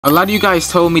A lot of you guys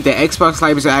told me that Xbox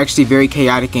libraries are actually very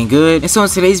chaotic and good, and so in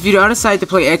today's video I decided to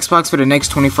play Xbox for the next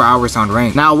 24 hours on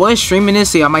ranked. Now I was streaming this,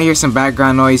 so y'all might hear some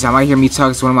background noise, y'all might hear me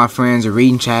talking to one of my friends or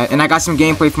reading chat, and I got some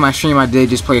gameplay for my stream I did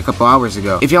just play a couple hours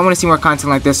ago. If y'all want to see more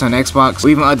content like this on Xbox, or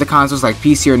even other consoles like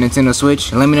PC or Nintendo Switch,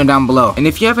 then let me know down below. And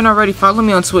if you haven't already, follow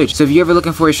me on Twitch, so if you're ever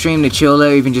looking for a stream to chill at,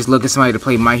 or even just looking for somebody to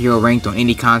play My Hero ranked on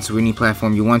any console or any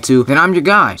platform you want to, then I'm your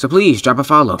guy, so please drop a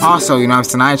follow. Also, you know I'm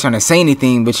saying, I ain't trying to say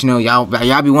anything, but you know, y'all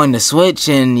be wanting to switch,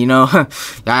 and you know,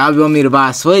 y'all want me to buy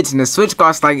a Switch, and the Switch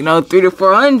costs like, you know, $300 to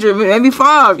 $400, maybe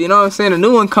 $500, you know what I'm saying? A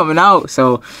new one coming out.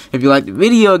 So if you like the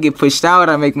video, get pushed out,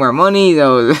 I make more money,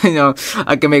 so you know,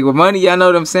 I can make more money, y'all know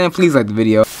what I'm saying? Please like the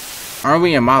video. Aren't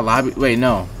we in my lobby? Wait,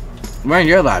 no, we're in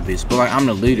your lobbies, but like I'm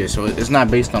the leader, so it's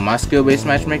not based on my skill-based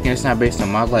matchmaking, it's not based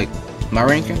on my my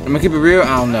ranking. I'm gonna keep it real,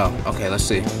 I don't know. Okay, let's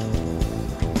see.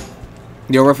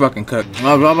 Yo, we're fucking cooked.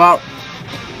 Blah blah blah.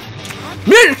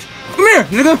 Bitch! Come here,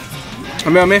 nigga!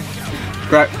 I'm here.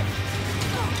 Right.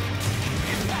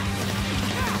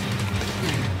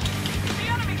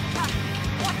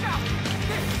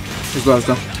 Let's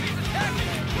go.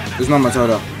 There's not much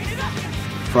though.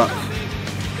 Fuck.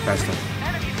 Faster.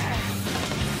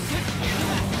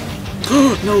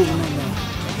 No.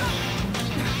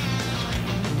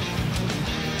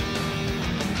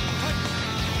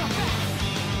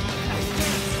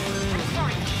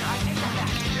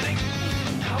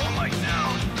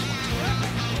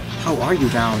 How are you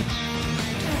down?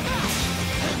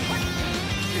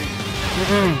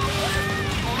 Damn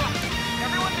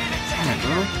it,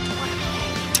 bro.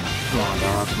 Come on,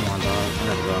 dog. I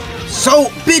gotta go. So,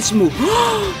 bitch, move.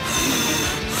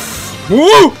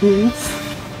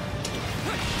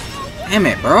 Damn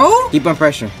it, bro. Keep on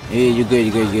pressure. Yeah, you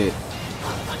good.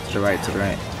 To the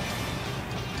right.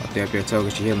 Up there, Toga.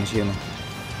 She healing. She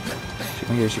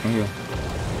can heal. She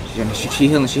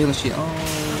healing. Oh.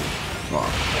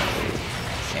 Fuck.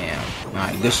 Damn.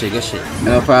 Alright, good shit.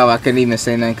 No problem. I couldn't even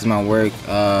say nothing because my work,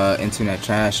 internet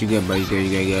trash. You good, bro? You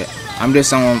good. I'm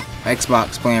just on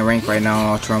Xbox playing rank right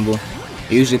now on Trumble. I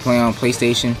usually play on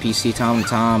PlayStation, PC time to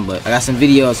time, but I got some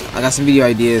video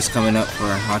ideas coming up for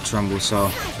Hot Trumble,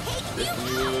 so.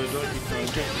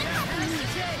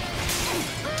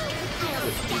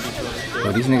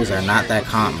 Bro, these niggas are not that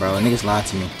comp, bro. Niggas lied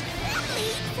to me.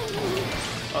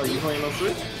 Oh, you playing on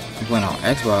Switch? I'm playing on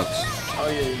Xbox. Oh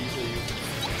yeah, you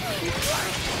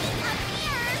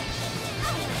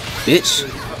Bitch.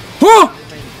 Whoa!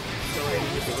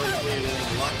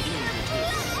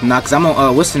 Nah, cause I'm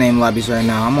on what's the name lobbies right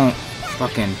now. I'm on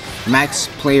fucking max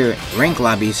player rank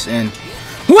lobbies, and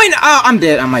when I'm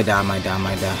dead. I might die.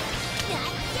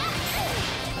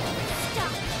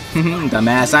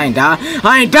 Dumbass, I ain't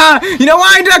die. You know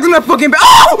why I ain't die? Cause I'm not fucking.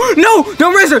 Oh no!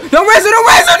 Don't raise her! No,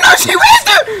 she raised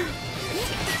her.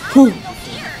 Whew.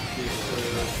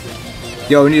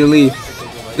 Yo, we need to leave.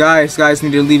 Guys,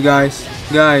 need to leave, guys.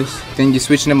 Then you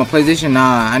switching up my PlayStation?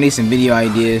 Nah, I need some video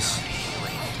ideas.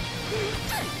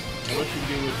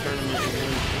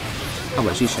 How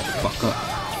about you shut the fuck up?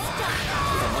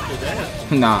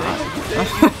 Nah.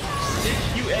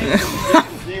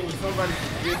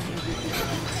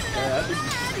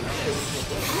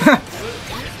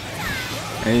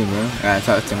 Hey, bro. I gotta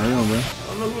talk to him real, bro. I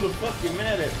don't know who the fuck you're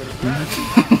mad at, but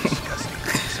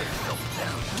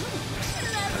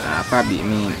I probably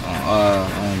mean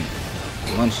on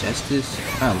lunch justice.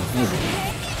 I don't know, maybe.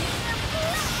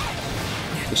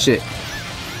 Good shit.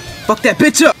 Fuck that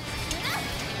bitch up!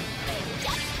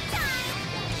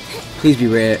 Please be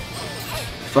red.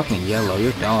 Fucking yellow,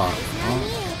 you're dog. Oh.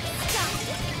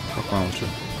 What's wrong with you?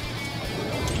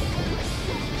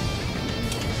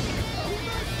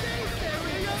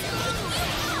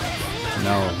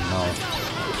 No.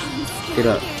 Get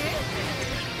up.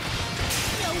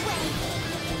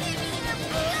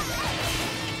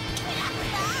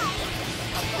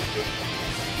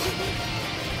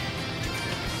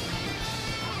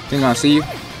 Think I'll see you.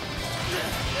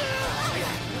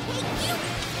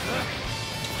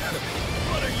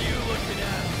 what are you looking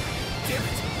at? Damn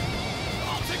it!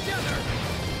 All together.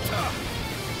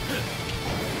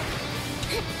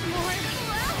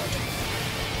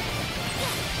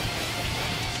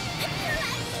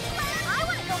 I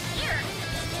want to go here.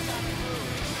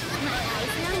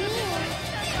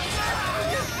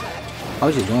 Why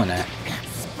was you doing that?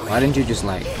 Why didn't you just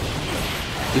like?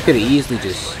 You could have easily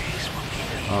just.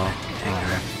 Oh, I don't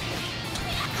know.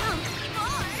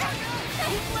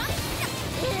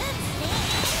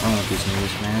 I don't want these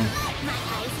niggas, man.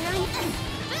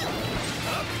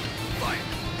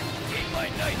 My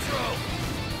nitro.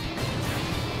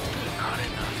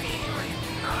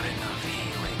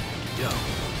 Yo.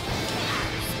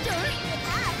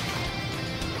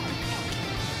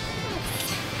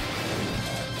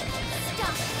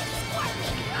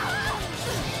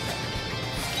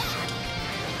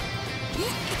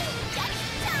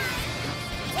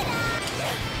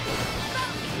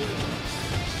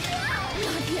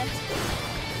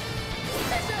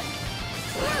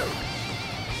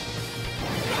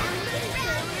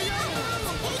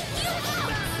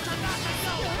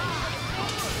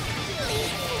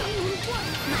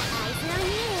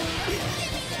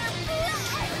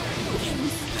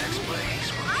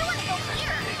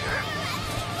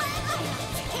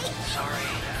 Sorry,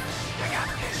 I got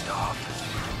pissed off.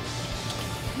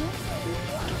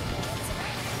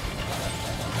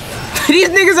 These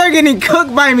niggas are getting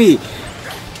cooked by me.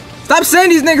 Stop saying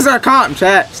these niggas are comp,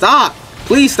 chat. Stop.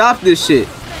 Please stop this shit.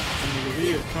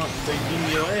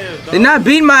 They're not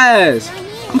beating my ass.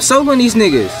 I'm soloing these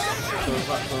niggas.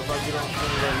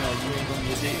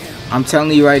 I'm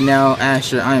telling you right now,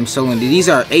 Asher, I am soloing. These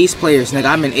are ace players, nigga.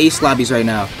 I'm in ace lobbies right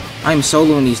now. I am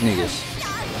soloing these niggas.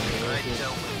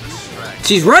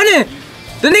 She's running.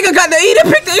 The nigga got the Ida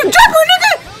pick the drop her,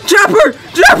 nigga. Drop her,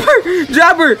 drop her,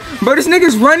 drop her. Bro, this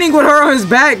nigga's running with her on his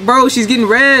back, bro. She's getting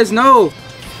res. No.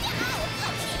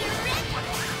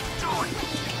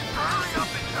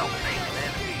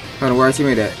 Hold on, where our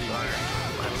teammate at?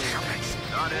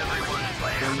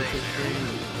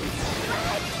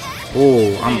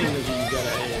 Oh,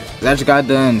 I just got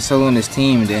done soloing this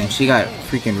team, and then she got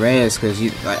freaking res because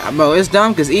you like, bro, it's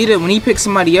dumb because either when he picks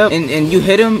somebody up and you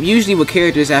hit him, usually with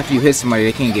characters after you hit somebody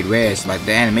they can't get res, like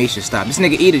the animation stop. This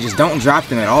nigga either just don't drop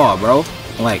them at all, bro.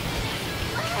 Like,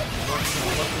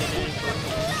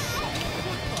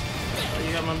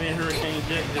 You got my man Hurricane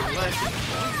Jack just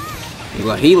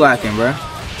lacking. he lacking, bro.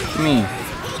 What you mean?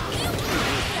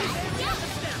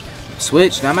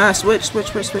 Switch, now my switch. You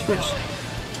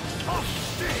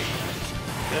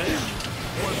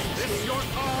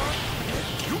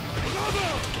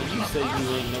say you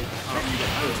ain't no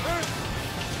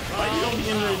why you don't be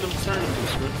entering them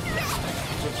tournaments, bro?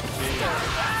 What you say?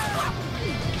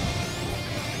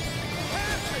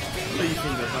 What do you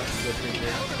think about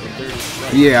the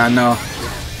dirty? Yeah, I know.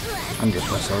 I'm just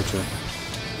plus ultra.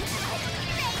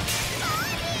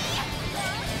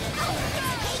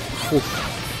 Ooh.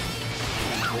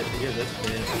 Yeah, that's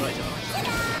bad. Like,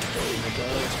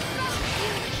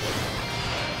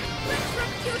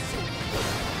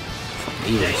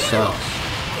 Even sucks.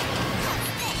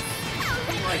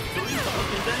 like 3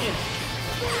 fucking days.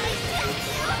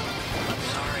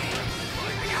 Sorry, I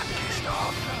got pissed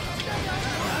off.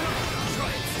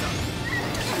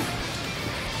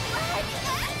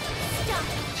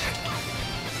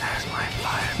 There's my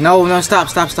fire. No,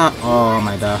 stop. Oh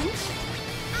my god.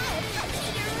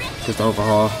 Just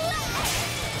overhaul.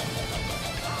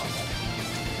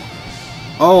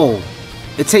 Oh,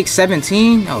 it takes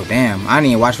 17? Oh damn, I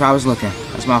didn't even watch where I was looking.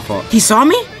 That's my fault. He saw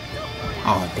me?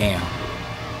 Oh damn.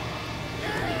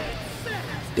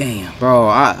 Damn, bro,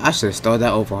 I should have stole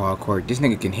that overhaul quirk. This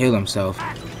nigga can heal himself.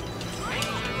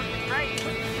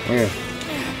 Where?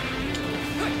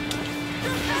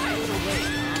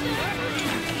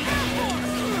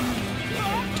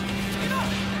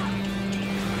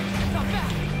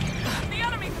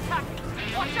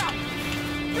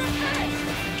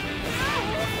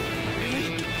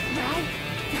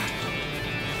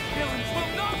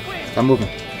 Stop moving.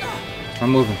 Stop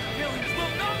moving.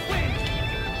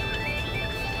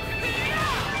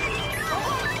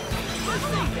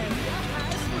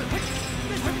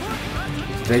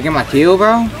 Did I get my kill,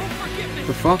 bro? What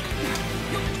the fuck?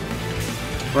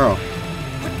 Bro.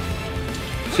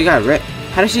 She got red.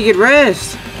 How did she get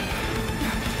rest?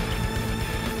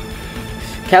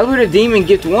 Caliber the Demon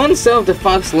gift one sub to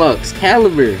Fox Lux.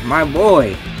 Caliber, my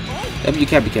boy. W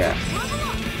Cappy Cap.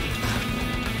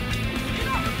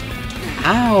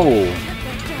 Ow!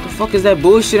 What the fuck is that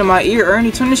bullshit in my ear,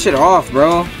 Ernie? Turn this shit off,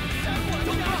 bro.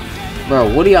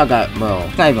 Bro, what do y'all got, bro?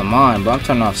 It's not even mine, bro. I'm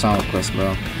turning off song requests, bro.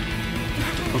 What the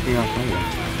fuck are y'all playing?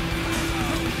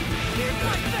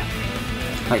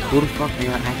 Like, who the fuck are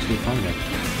y'all actually fighting?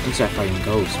 These are fighting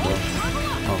ghosts, bro.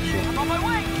 Oh, shit.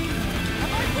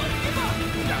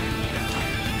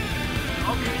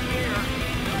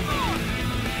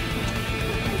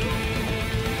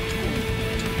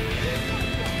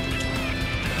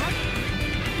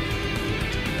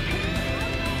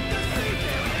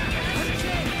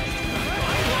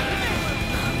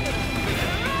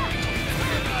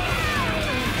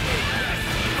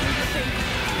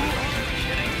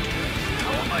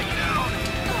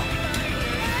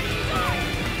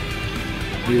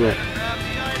 Do it.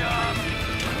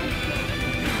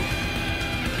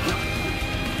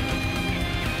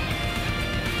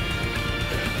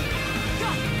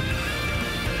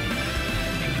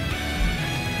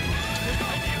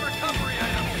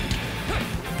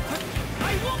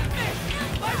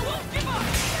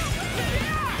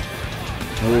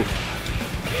 Move.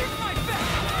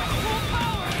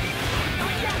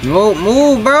 No,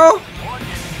 move, bro.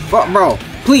 Fuck, bro.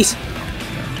 Please.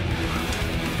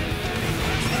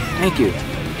 Thank you.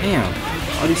 Damn.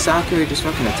 All these side characters just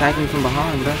fucking attack me from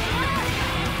behind, bro.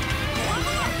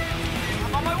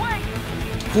 I'm on my way.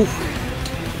 Whew.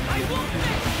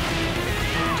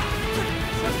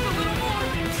 Just a little more.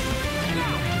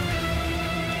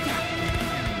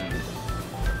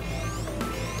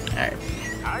 Alright.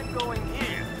 I'm going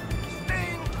here.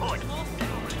 Staying put.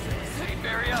 Safe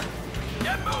area.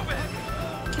 Get moving.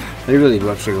 They really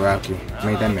buffed Shigaraki.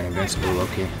 Made that man invincible,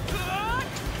 okay.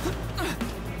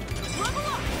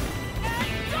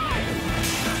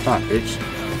 Stop, bitch.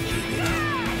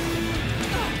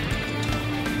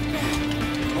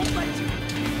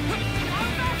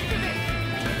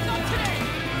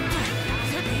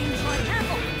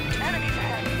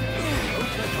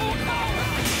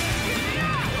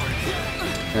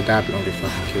 That guy don't get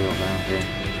fucking killed, but I don't care.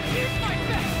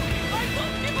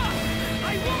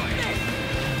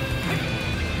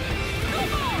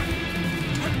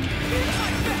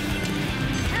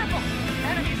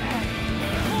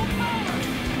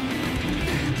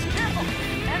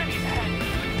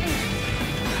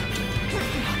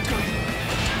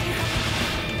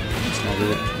 That's not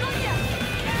it.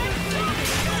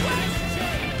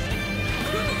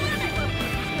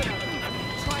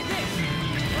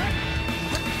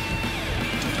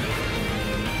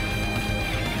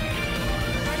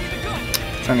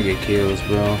 Trying to get kills,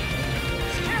 bro.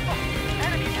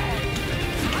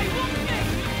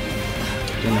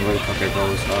 Then the motherfucker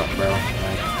goes up, bro.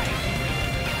 Like,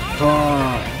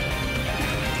 oh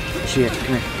shit,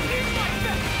 come here.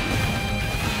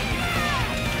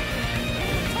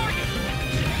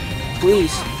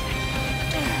 Please.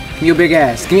 Give me your big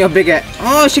ass. Give me your big ass.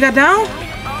 Oh, she got down?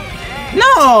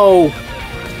 No!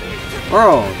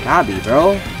 Bro, Dobby,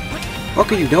 bro.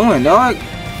 What are you doing, dog?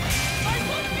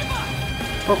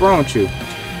 What's wrong with you?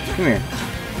 Come here.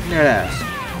 Come here, that ass.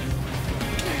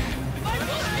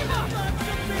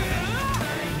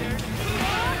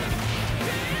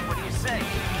 What do you say?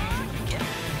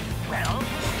 Well,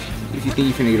 If you think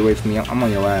you finna get away from me, I'm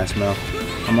on your ass, bro.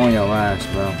 I'm on your ass,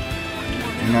 bro.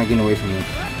 You're not getting away from me.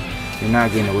 You're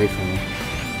not getting away from me.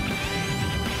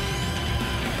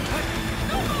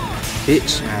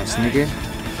 Bitch ass nigga.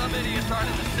 some idiots aren't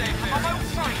in the safe area.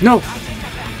 No!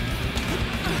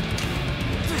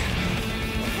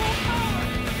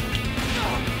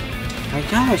 My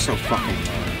God, are so fucking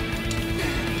low.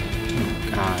 Oh my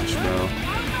gosh, bro.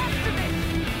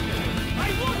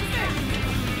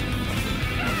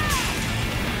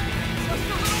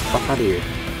 Fuck out of here.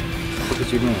 What are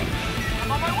you doing?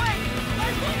 I'm on my way.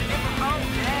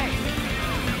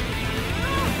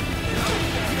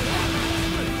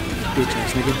 Bitch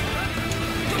ass nigga.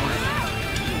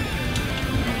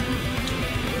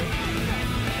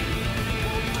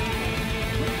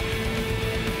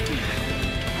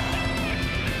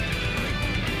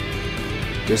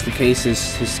 Just in case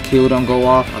his kill don't go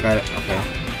off, I got it. Okay.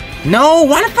 No,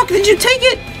 why the fuck did you take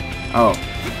it? Oh,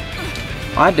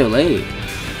 I delayed.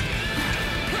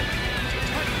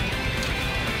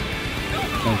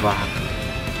 Don't rock.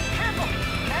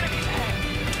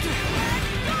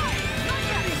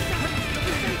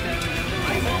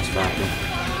 That's rocking.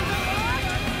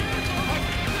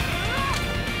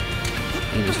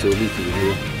 And you're still leaky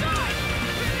here.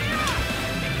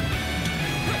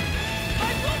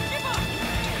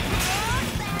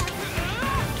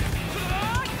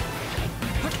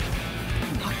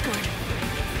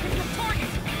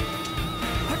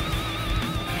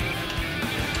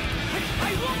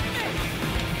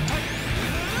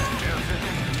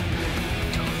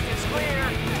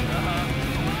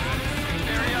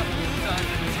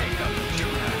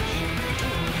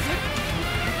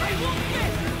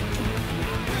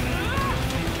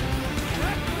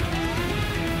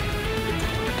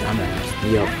 Dumbass.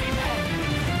 Yo.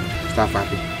 Stop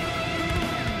fighting.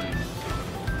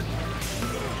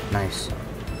 Nice.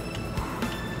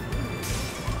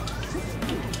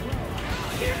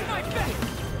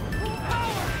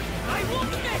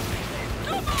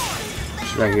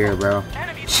 She's right here, bro.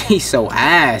 She's so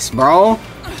ass, bro.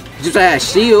 Just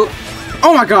ass shield.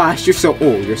 Oh my gosh, you're so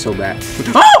you're so bad.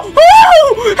 Oh!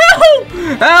 Help!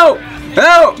 Help!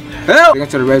 Help! Help! Get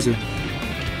to the resin.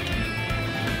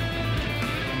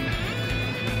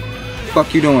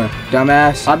 Fuck you doing,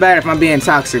 dumbass? My bad if I'm being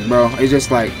toxic, bro. It's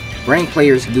just like ranked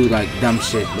players do like dumb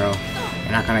shit, bro.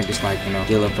 And I kind of just like, you know,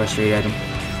 get a little frustrated at him.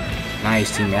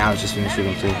 Nice teammate. I was just gonna shoot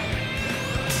him too.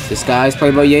 This guy's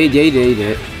played by yay.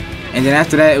 And then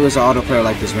after that, it was an autoplay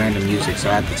like this random music, so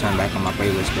I had to turn back on my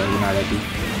playlist, but you know how that be.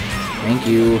 Thank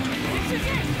you.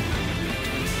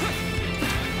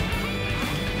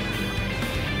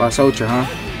 Boss Ultra, huh?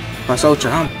 Boss Ultra,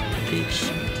 huh?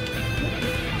 Bitch.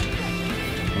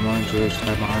 Come on, George.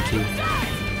 Type my RT.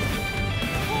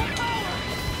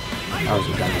 That was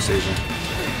a dumb decision.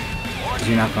 Cause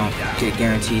you're not gonna get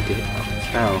guaranteed to.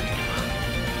 Oh.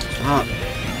 Stop.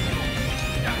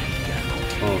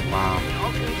 Oh wow.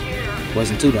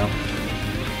 Wasn't too dumb.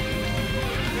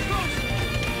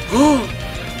 Oh.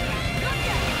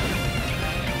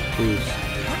 Please.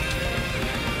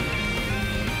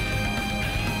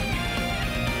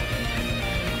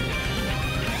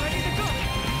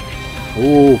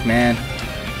 Oh man.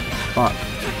 Fuck.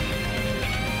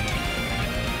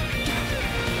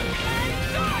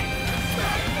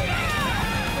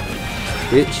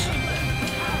 Bitch.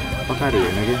 Fuck out of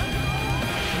here, nigga.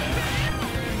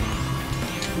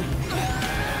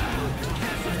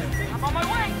 I'm on my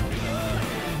way.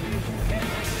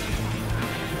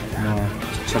 Come on.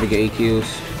 Try to get 8 kills.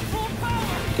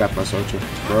 You got plus ultra.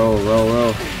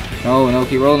 Roll. No,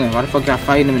 keep rolling. Why the fuck got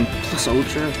fighting him in plus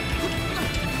ultra?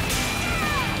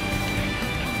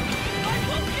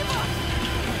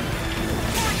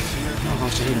 Oh, I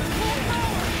should hit him.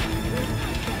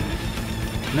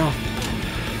 No.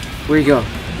 Where'd he go?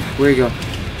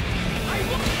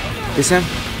 This him?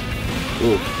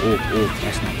 Oh,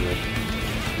 that's not good.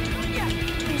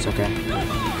 It's okay.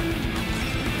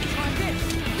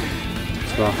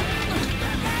 Let's go.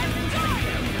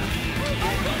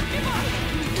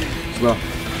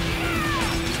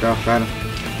 Got him.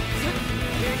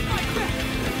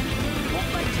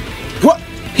 What?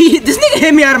 This nigga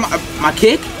hit me out of my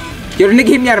kick? Yo, the nigga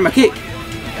hit me out of my kick.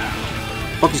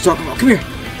 What you talking about? Come here.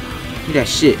 Give me that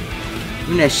shit.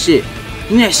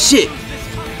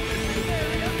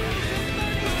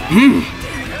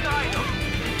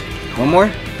 One more?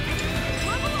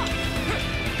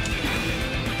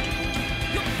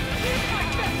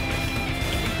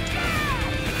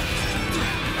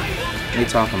 What are you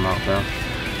talking about, bro?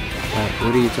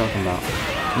 What are you talking about?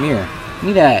 Come here. Give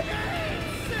me that.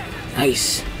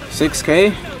 Nice.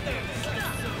 6K?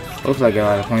 Hopefully I get a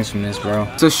lot of points from this, bro.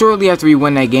 So shortly after we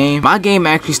won that game, my game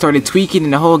actually started tweaking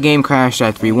and the whole game crashed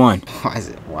after we won. Why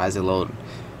is it loading?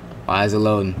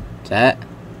 Chat?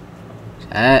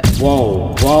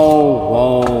 Whoa.